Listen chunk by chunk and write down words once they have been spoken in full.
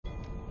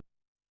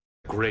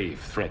grave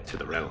threat to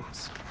the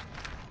realms.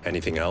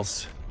 Anything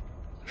else?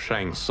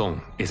 Shang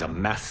Tsung is a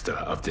master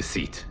of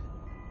deceit.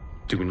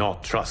 Do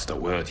not trust a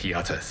word he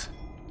utters.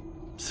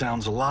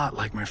 Sounds a lot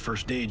like my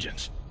first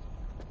agents.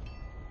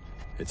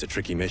 It's a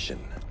tricky mission.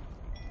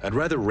 I'd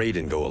rather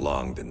Raiden go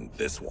along than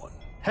this one.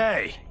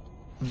 Hey,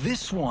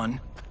 this one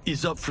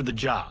is up for the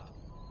job.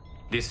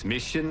 This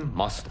mission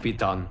must be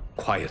done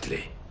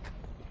quietly.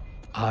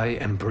 I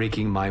am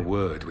breaking my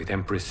word with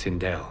Empress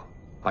Sindel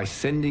by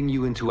sending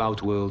you into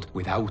Outworld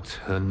without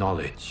her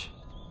knowledge.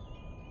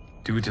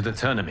 Due to the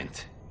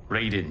tournament,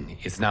 Raiden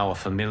is now a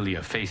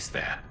familiar face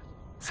there.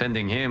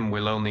 Sending him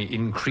will only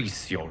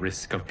increase your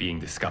risk of being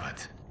discovered.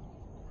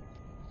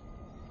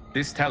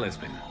 This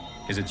talisman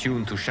is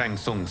attuned to Shang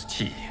Tsung's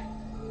chi.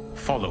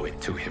 Follow it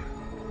to him.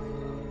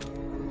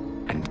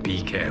 And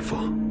be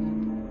careful.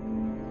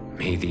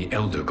 May the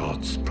Elder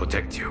Gods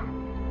protect you.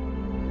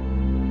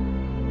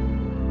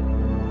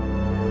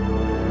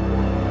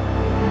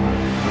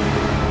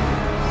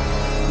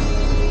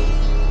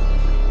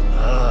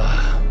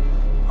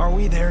 Are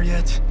we there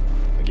yet?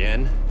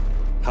 Again?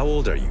 How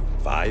old are you?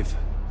 5?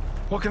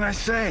 What can I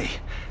say?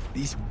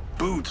 These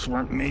boots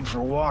weren't made for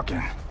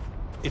walking.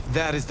 If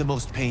that is the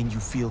most pain you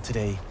feel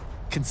today,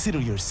 consider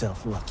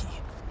yourself lucky.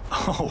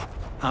 Oh,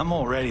 I'm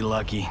already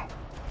lucky.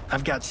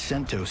 I've got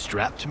Sento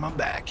strapped to my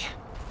back.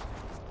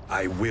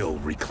 I will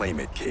reclaim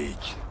it,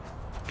 Cage.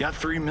 Got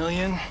 3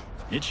 million?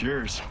 It's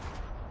yours.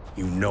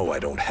 You know I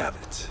don't have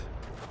it.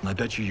 I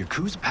bet your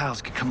Yakuza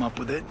pals could come up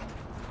with it.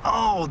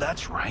 Oh,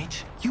 that's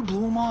right. You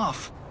blew them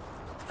off.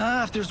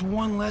 If there's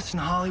one lesson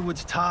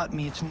Hollywood's taught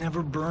me, it's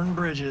never burn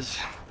bridges.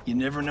 You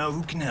never know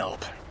who can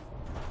help.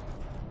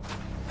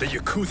 The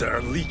Yakuza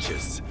are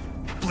leeches,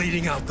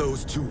 bleeding out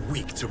those too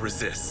weak to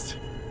resist.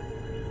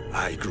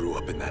 I grew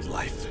up in that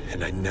life,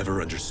 and I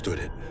never understood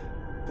it.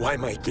 Why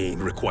my gain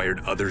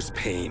required others'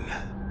 pain.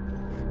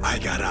 I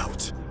got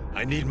out.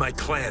 I need my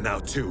clan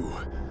out too.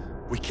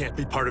 We can't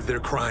be part of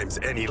their crimes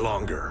any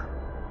longer.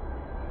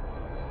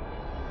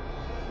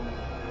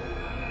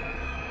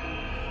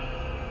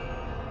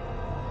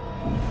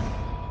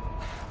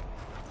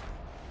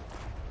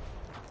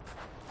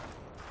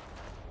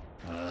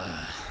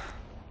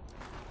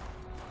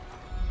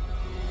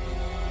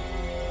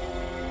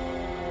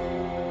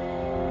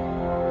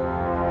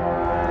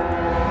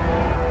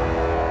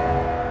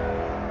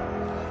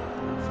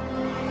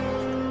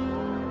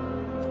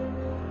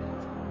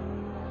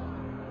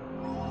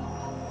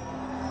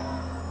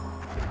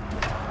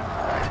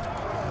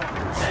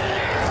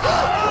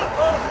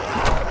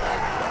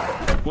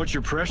 What's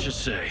your precious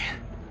say?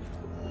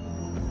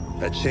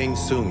 That Shang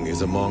Tsung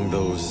is among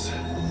those...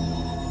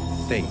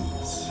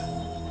 things.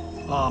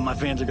 Oh, my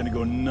fans are gonna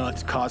go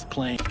nuts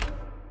cosplaying.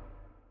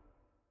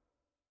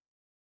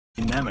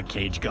 Them a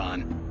Cage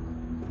gone.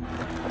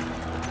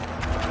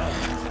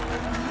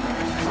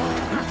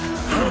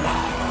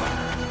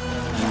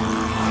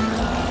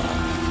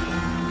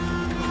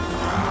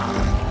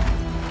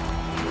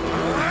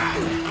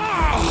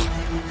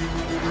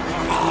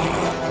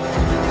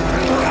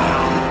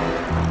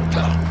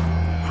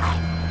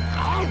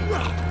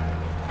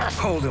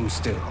 Hold him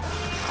still.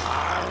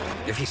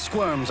 If he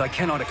squirms, I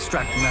cannot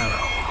extract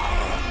marrow.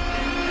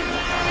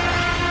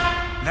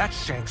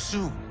 That's Shang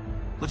Tsung.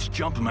 Let's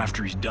jump him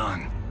after he's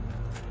done.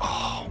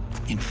 Oh,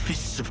 in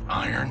Fists of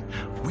Iron,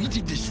 we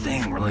did this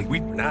thing where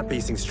We're not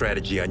basing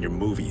strategy on your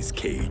movies,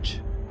 Cage.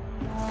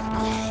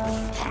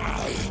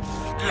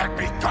 Let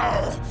me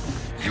go!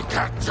 You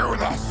can't do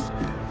this!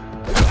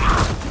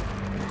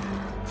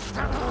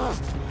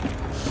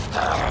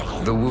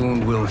 The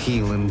wound will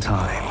heal in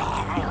time.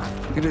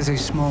 It is a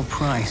small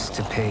price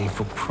to pay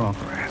for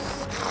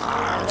progress.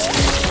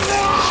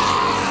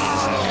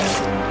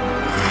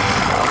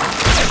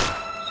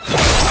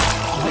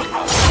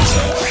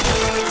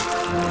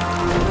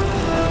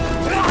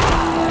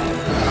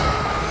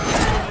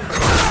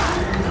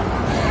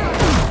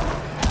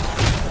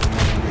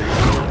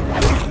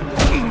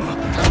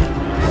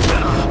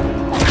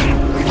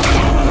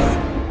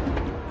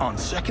 On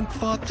second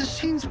thought, this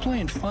scene's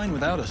playing fine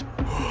without us.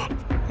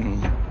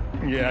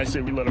 Yeah, I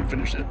say we let him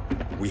finish it.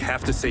 We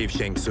have to save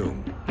Shang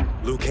Tsung.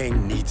 Liu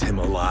Kang needs him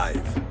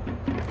alive.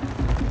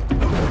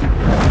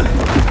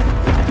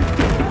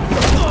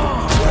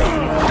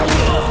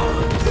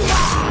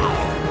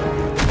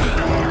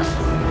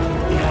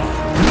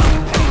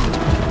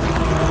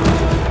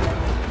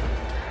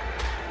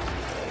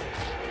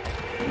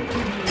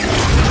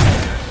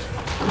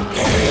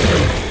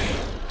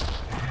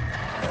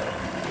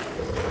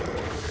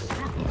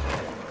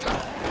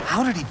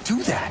 How did he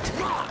do that?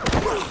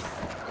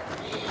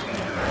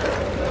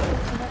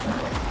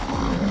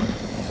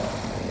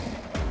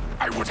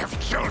 I would have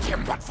killed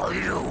him but for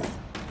you.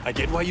 I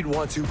get why you'd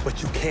want to,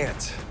 but you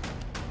can't.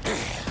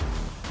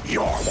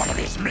 You're one of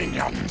his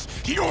minions.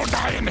 You'll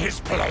die in his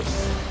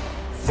place.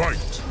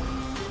 Fight!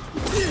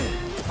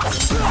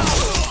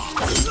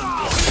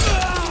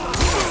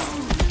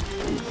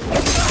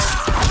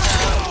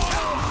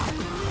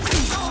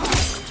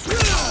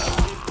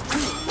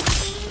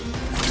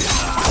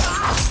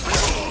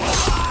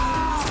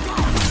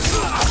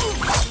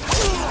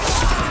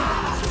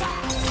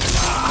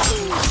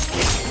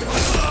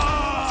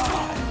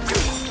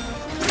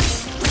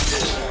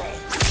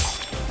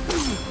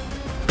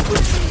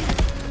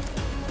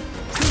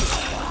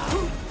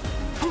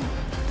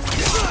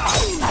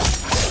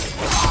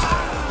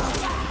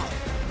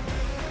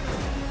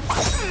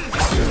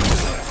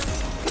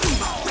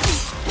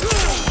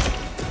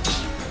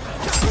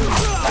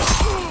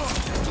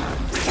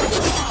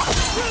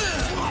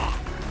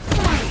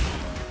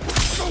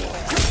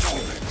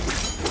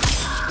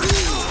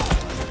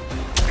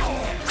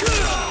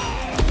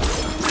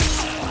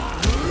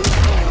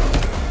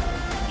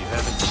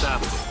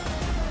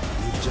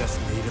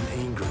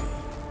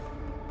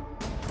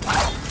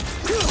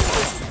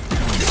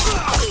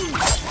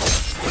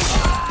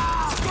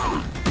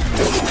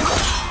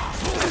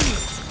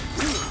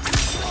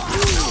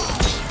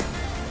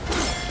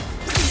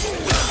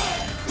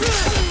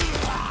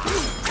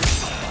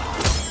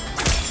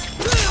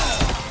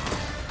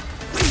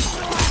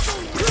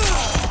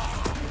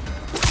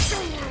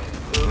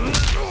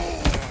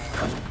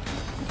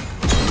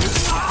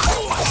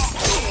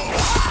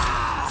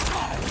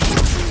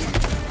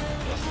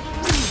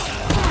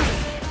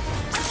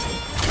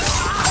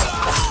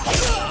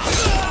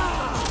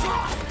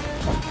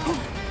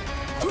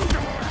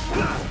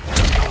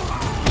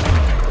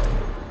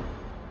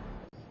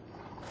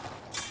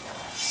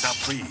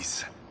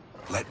 please,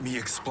 let me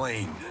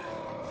explain.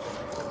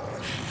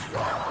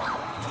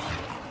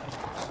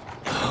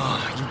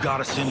 You got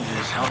us into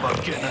this. How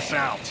about getting us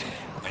out?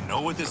 I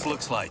know what this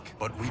looks like,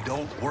 but we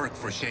don't work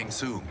for Shang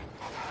Tsung.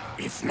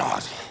 If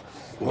not,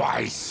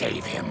 why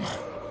save him?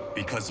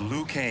 Because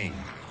Liu Kang,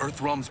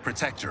 Earthrealm's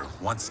protector,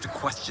 wants to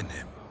question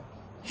him.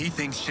 He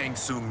thinks Shang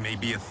Tsung may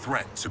be a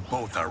threat to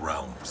both our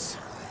realms.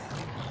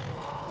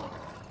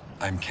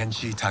 I'm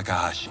Kenshi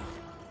Takahashi.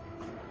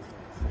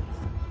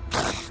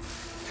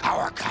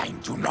 Our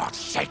kind do not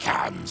shake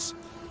hands.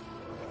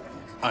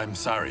 I'm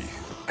sorry.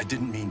 I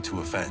didn't mean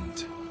to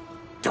offend.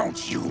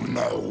 Don't you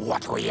know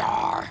what we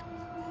are?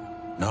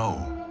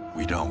 No,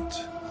 we don't.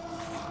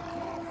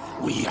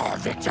 We are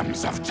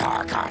victims of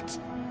Tarkat.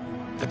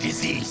 The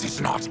disease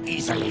is not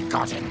easily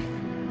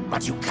gotten,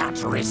 but you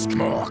can't risk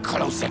more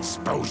close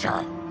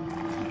exposure.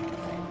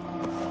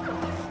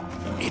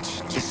 It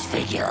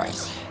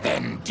disfigures,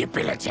 then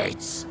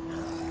debilitates.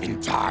 In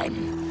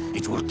time,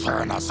 it will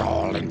turn us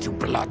all into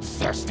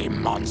bloodthirsty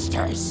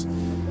monsters.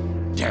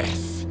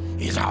 Death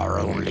is our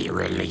only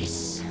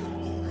release.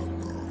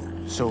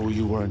 So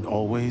you weren't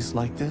always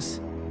like this?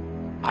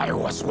 I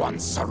was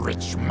once a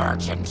rich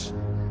merchant,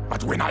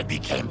 but when I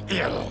became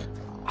ill,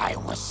 I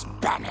was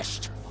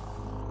banished.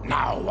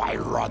 Now I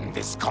run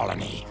this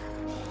colony.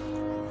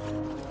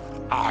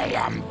 I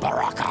am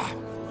Baraka.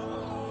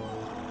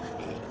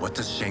 What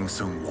does Shang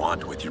Tsung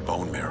want with your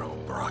bone marrow,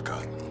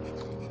 Baraka?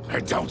 I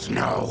don't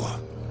know,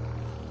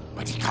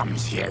 but he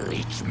comes here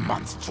each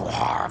month to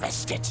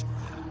harvest it.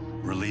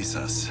 Release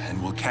us,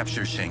 and we'll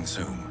capture Shang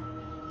Tsung.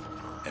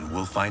 And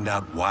we'll find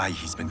out why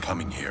he's been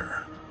coming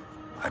here.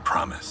 I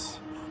promise.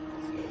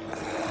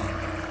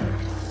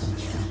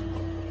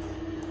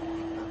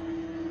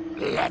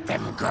 Let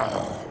them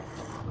go.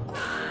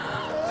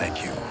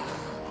 Thank you.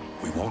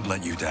 We won't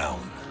let you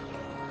down.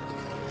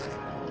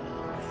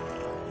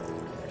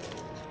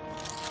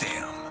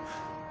 Damn.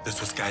 This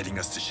was guiding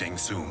us to Shang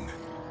Tsung.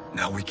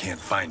 Now we can't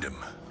find him.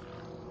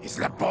 His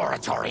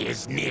laboratory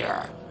is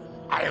near.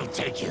 I'll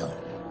take you.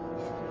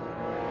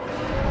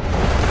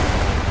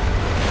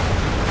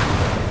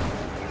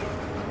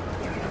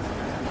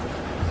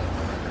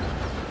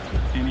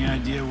 Any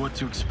idea what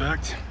to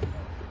expect?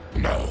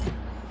 No,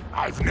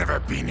 I've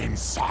never been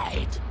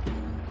inside.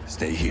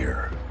 Stay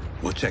here.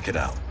 We'll check it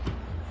out.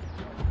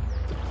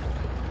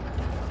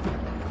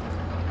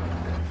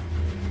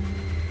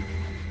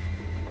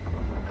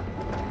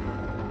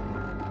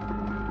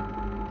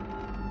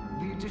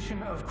 The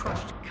addition of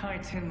crushed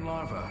chitin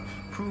larva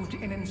proved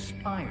an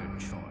inspired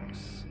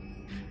choice.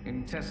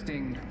 In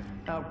testing,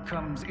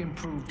 outcomes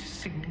improved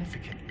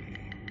significantly.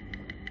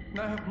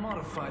 I have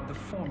modified the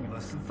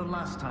formula since the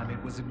last time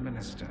it was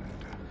administered.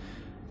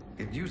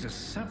 It uses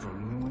several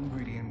new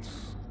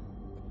ingredients.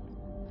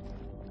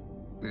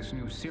 This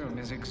new serum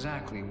is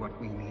exactly what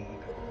we need.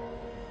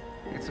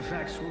 Its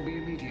effects will be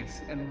immediate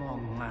and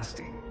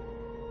long-lasting.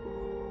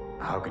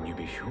 How can you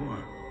be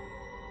sure?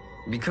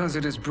 Because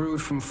it is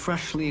brewed from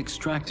freshly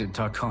extracted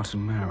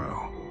Tarkatan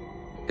marrow.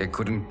 It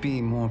couldn't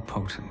be more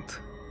potent.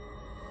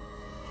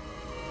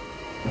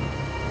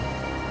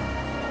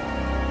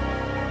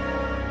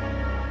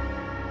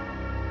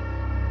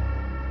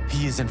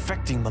 He is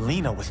infecting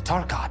Melina with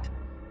Tarkat.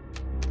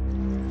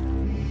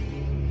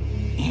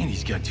 And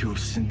he's got two of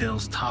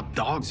Sindel's top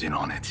dogs in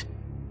on it.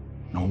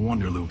 No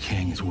wonder Liu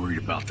Kang is worried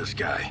about this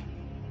guy.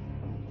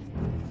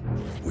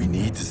 We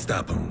need to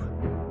stop him.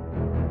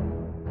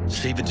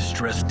 Save a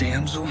distressed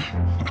damsel?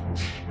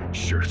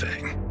 Sure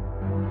thing.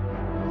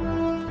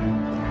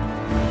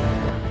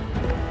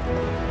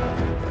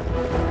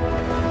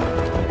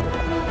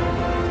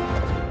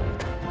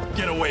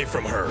 Get away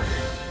from her!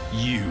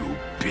 You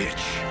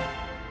bitch.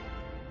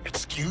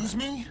 Excuse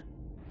me?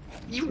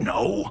 You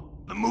know,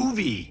 the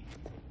movie.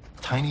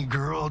 Tiny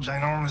girl,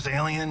 ginormous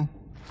alien.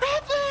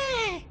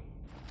 Ripley!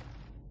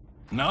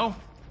 No?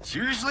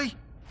 Seriously?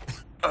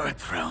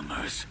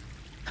 Earthrealmers.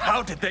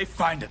 How did they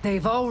find it?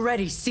 They've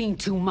already seen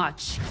too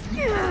much.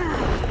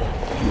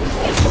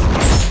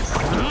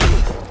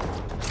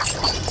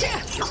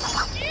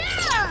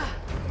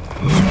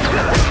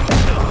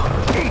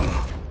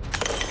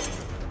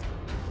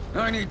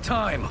 I need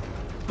time.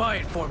 Buy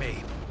it for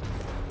me.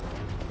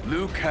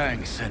 Liu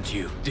Kang sent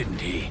you, didn't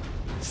he?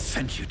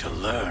 Sent you to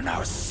learn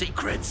our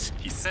secrets.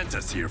 He sent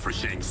us here for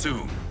Shang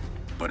Tsung,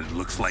 but it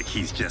looks like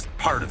he's just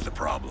part of the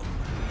problem.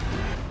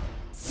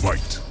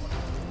 Fight!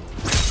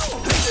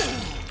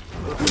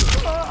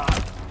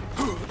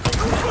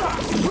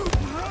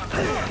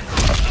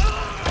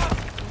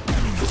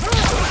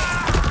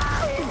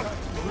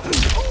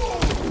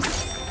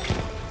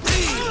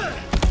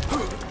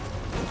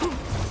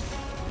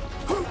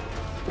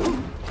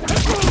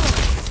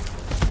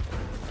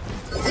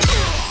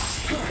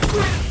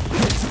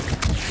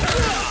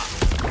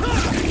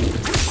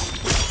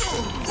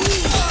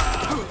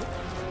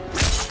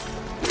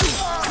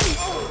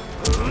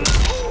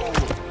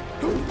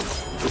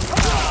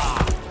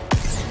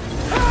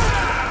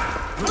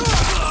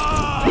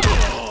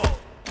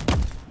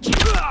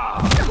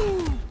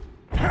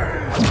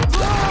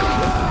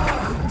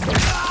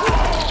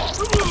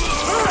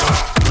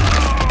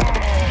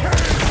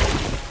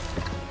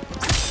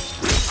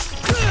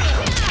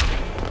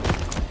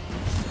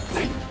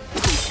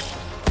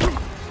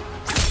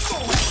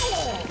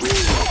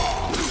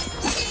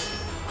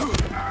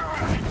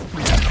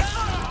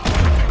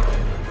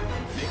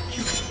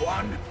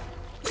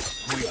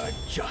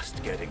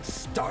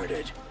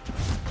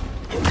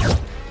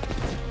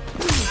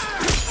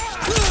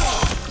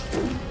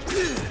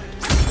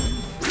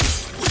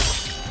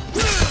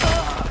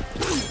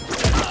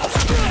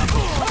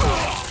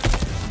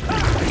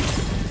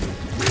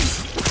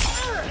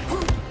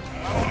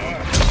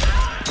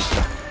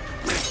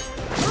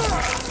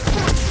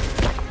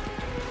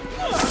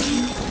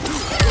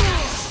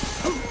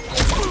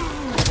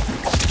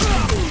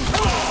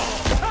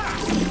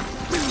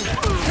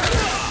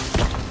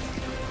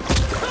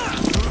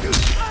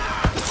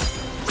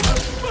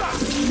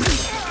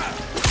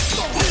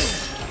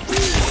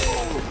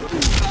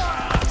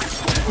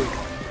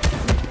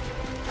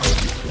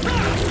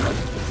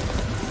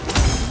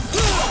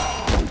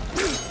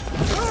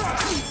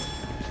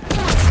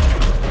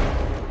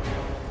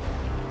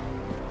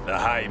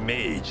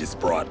 is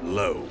brought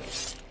low.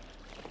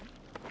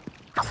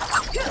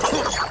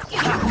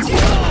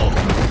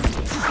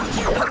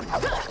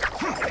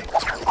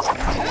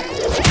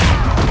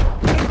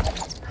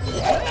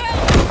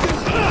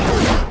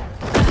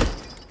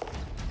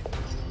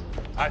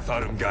 I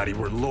thought Ungadi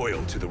were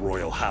loyal to the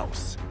royal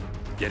house.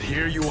 Yet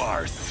here you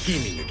are,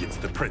 scheming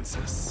against the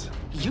princess.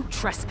 You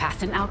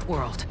trespass in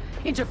Outworld,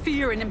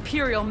 interfere in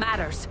Imperial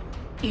matters.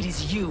 It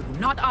is you,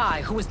 not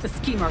I, who is the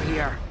schemer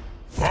here.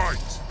 Fight!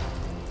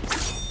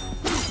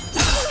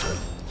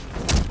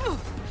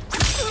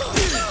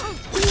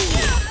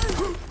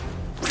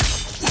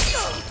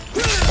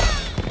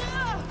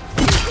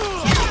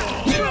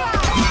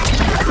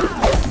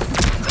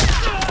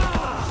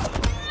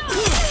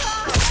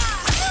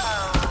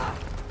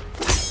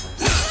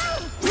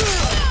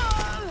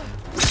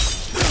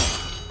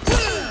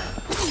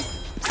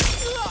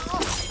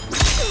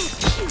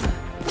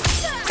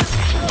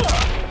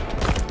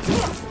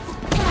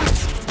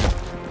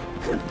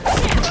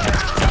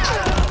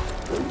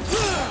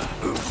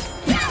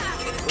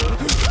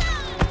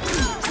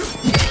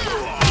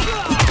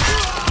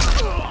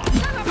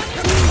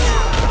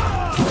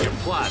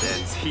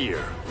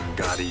 Here,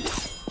 Ungadi.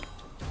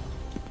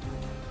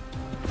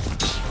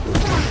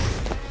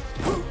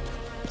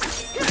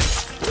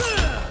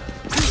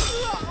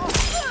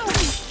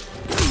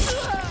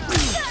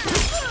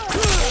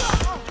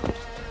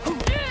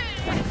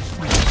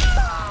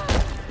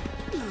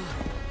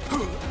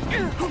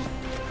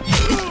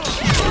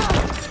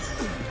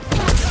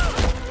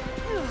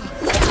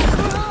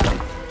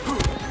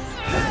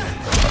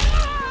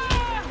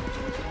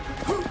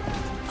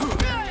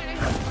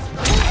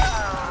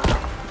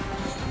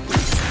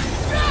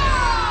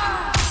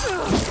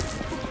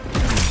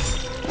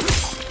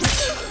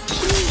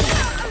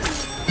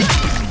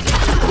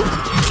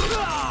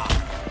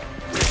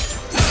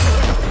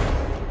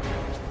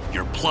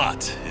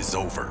 Plot is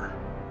over.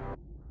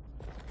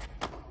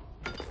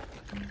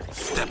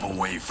 Step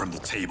away from the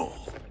table.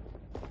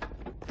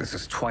 This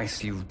is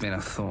twice you've been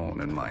a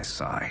thorn in my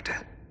side.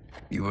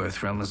 You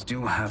Earthrealmers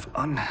do have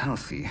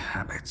unhealthy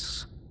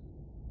habits.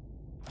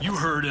 You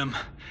heard him.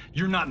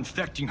 You're not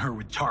infecting her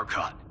with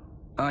Tarkat.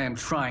 I am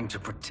trying to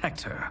protect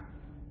her,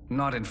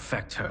 not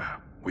infect her.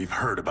 We've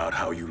heard about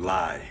how you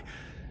lie.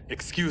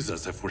 Excuse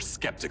us if we're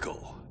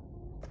skeptical.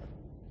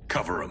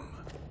 Cover him.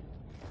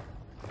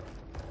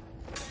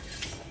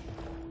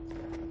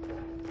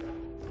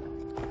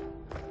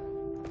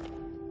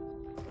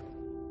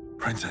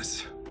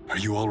 Princess, are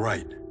you all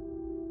right?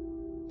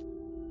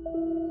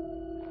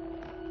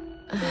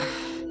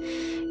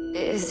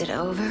 Is it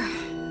over?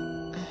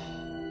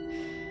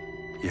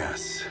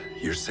 Yes,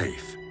 you're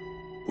safe.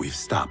 We've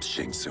stopped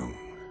Shang Tsung.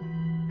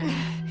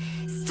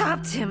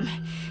 Stopped him?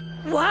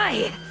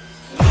 Why?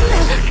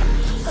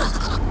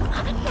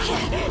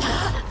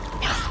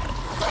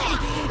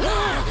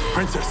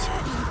 Princess!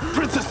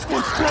 Princess,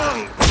 what's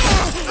wrong?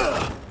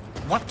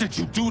 What did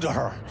you do to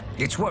her?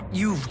 It's what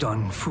you've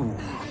done, fool.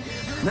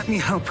 Let me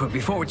help her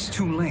before it's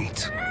too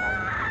late.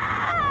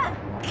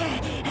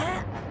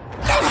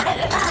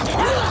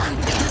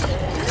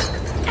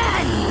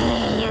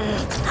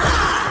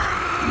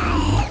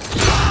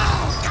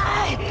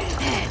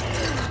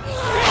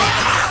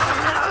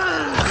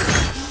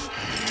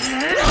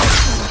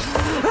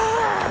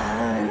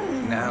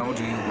 Now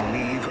do you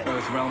believe,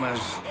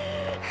 Earthrealmers?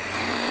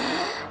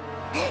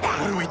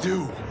 What do we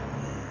do?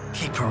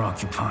 Keep her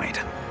occupied.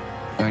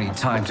 I need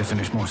time to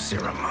finish more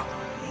serum.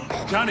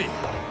 Johnny,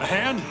 a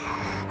hand?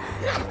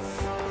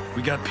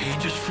 We got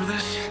pages for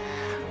this?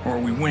 Or are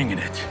we winging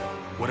it?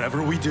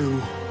 Whatever we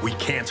do, we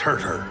can't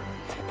hurt her.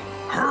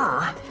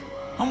 Her?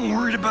 I'm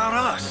worried about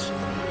us.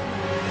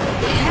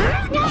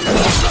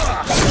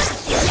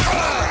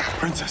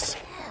 Princess,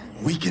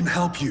 we can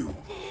help you.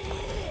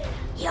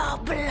 Your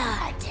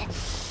blood.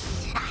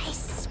 I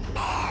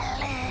smell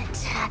it.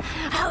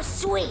 How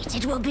sweet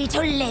it will be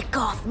to lick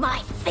off my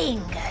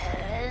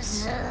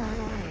fingers.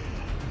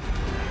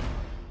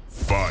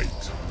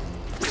 Fight.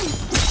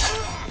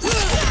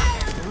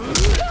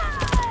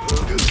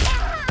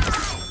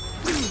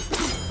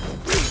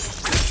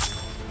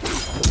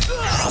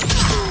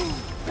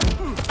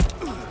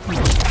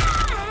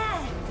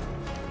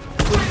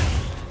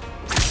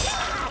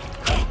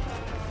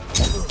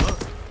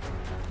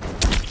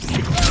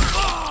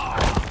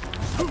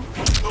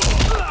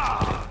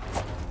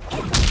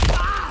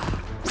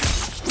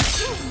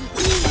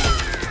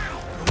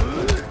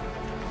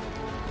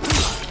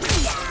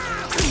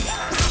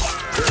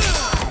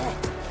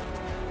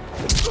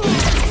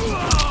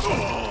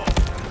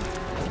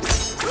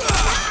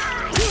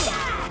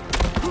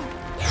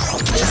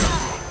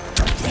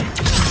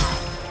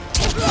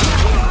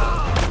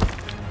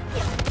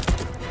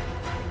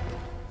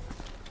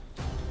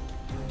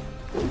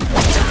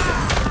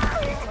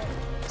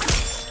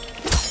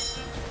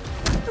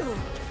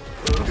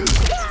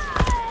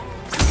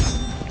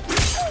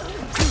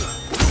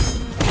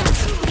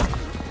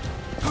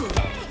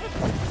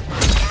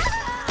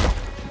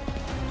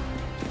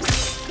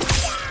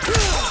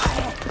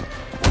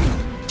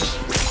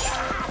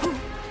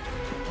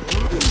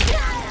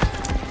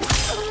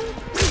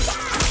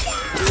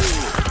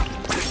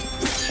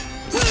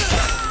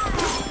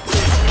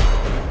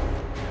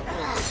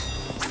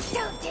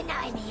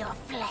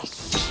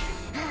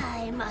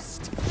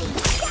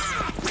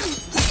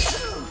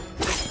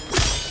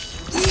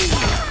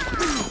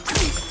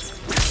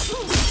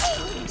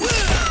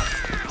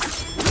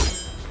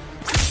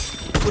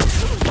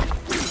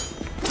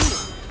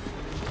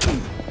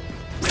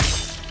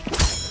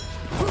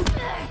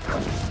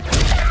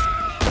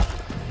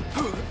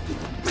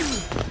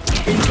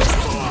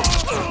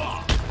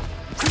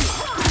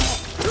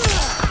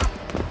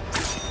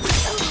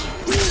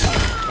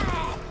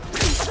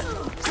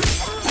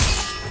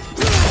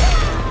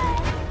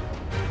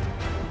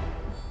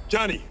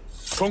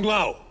 Kung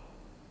Lao,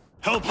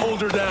 help hold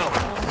her down.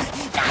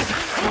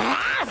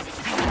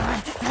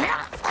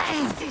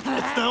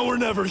 It's now or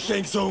never,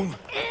 Shang Tsung.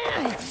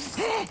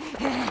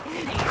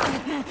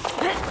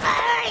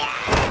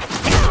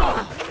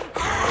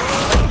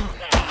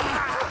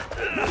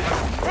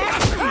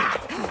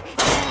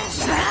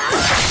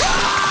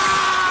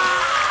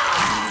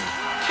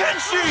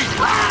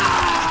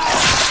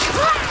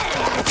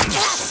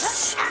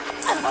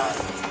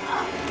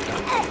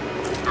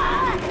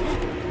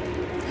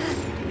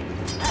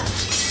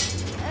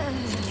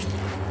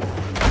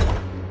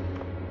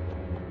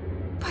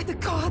 By the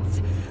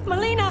gods!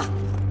 Melina!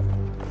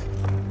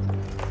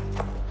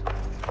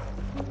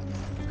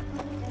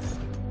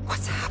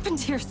 What's happened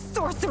here,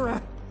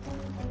 sorcerer?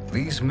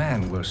 These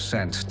men were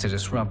sent to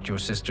disrupt your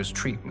sister's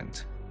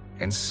treatment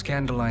and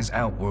scandalize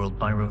Outworld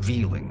by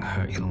revealing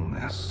her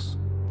illness.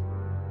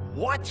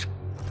 What?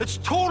 That's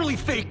totally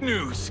fake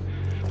news!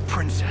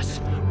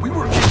 Princess, we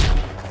were...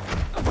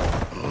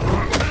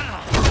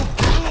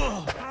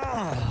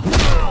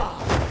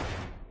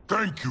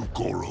 Thank you,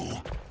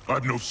 Goro.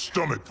 I've no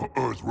stomach for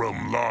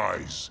Earthrealm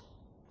lies.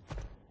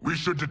 We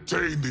should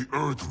detain the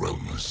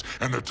Earthrealmers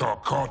and the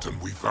Tarkatan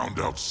we found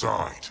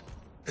outside.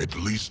 At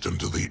least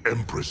until the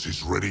Empress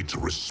is ready to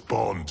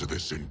respond to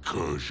this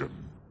incursion.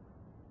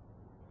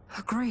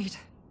 Agreed.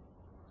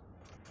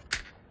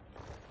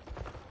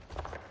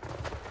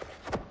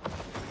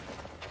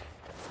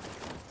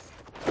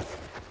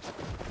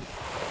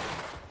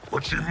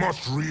 But she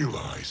must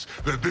realize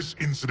that this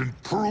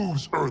incident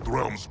proves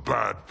Earthrealm's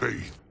bad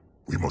faith.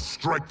 We must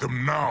strike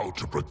them now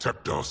to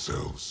protect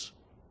ourselves.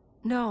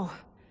 No.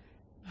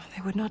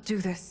 They would not do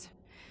this.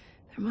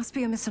 There must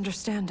be a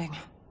misunderstanding.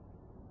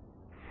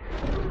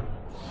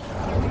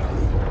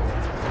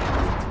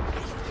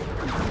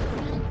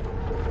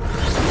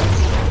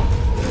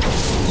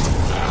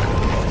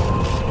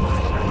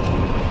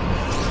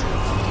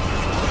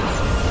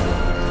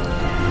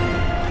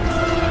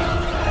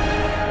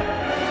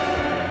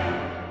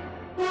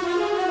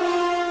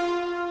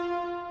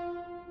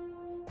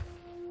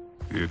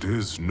 It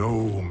is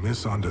no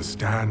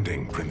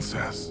misunderstanding,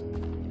 Princess.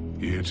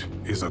 It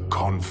is a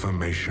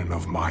confirmation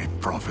of my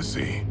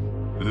prophecy.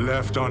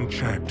 Left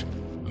unchecked,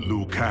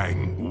 Liu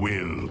Kang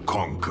will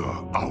conquer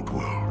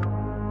Outworld.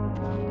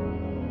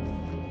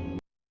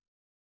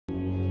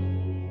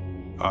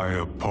 I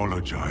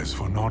apologize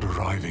for not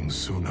arriving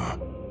sooner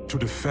to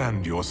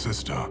defend your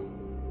sister.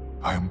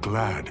 I am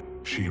glad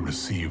she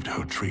received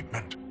her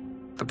treatment.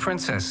 The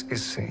princess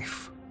is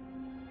safe,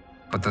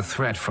 but the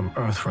threat from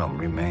Earthrealm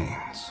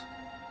remains.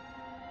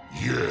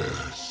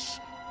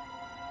 Yes.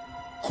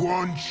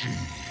 Quan Chi,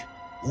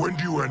 when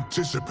do you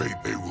anticipate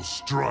they will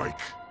strike?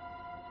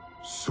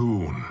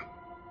 Soon.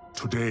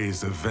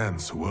 Today's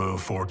events were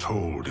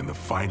foretold in the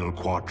final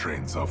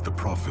quatrains of the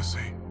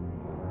prophecy.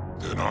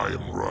 Then I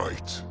am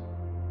right.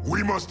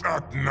 We must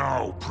act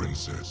now,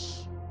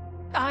 Princess.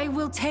 I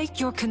will take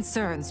your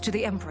concerns to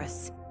the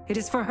Empress. It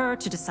is for her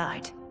to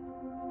decide.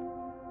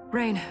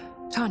 Rain,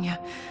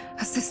 Tanya,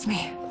 assist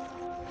me.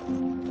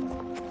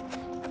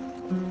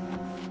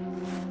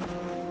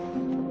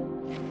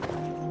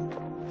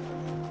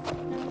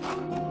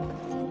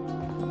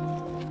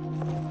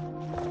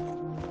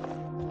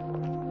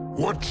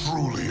 What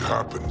truly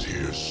happened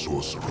here,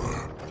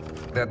 Sorcerer?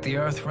 That the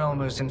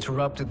Earthrealmers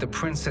interrupted the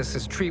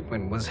princess's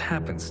treatment was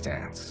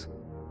happenstance.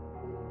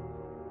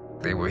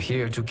 They were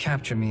here to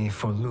capture me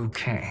for Liu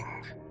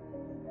Kang.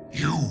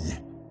 You?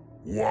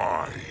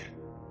 Why?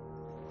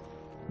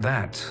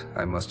 That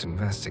I must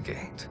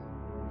investigate.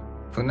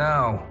 For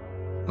now,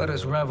 let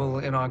us revel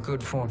in our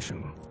good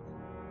fortune.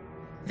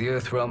 The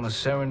Earthrealm's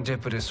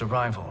serendipitous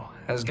arrival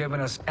has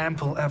given us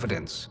ample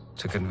evidence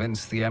to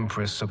convince the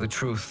Empress of the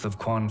truth of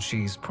Quan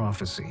Chi's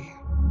prophecy.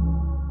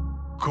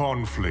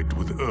 Conflict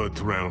with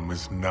Earthrealm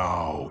is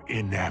now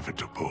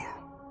inevitable.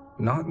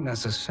 Not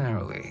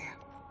necessarily.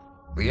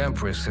 The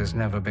Empress has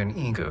never been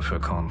eager for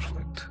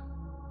conflict.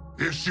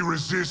 If she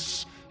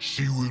resists,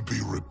 she will be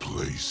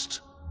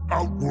replaced.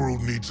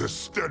 Outworld needs a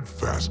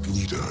steadfast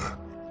leader.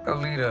 A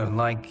leader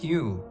like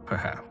you,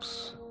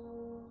 perhaps.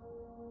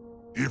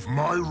 If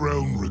my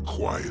realm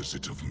requires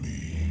it of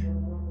me.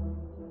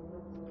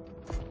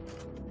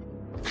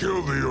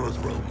 Kill the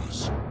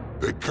Earthrealmers.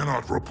 They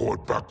cannot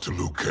report back to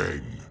Liu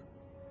Kang.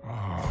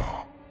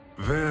 Oh,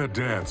 their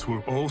deaths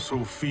will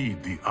also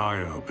feed the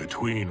ire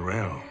between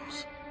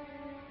realms.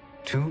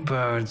 2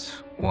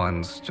 birds,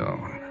 1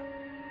 stone.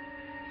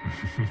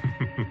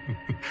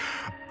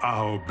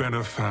 Our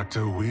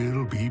benefactor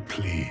will be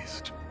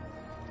pleased.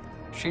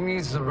 She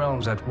needs the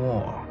realms at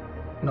war,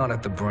 not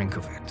at the brink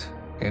of it,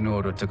 in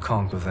order to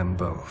conquer them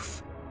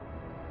both.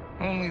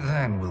 Only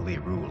then will we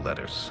rule at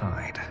her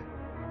side.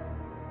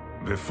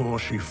 Before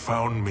she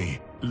found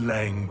me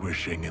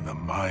languishing in the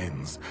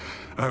mines,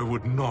 I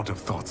would not have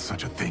thought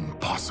such a thing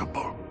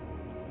possible.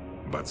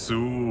 But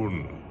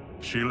soon,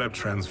 she'll have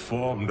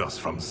transformed us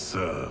from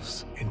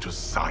serfs into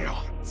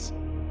scions.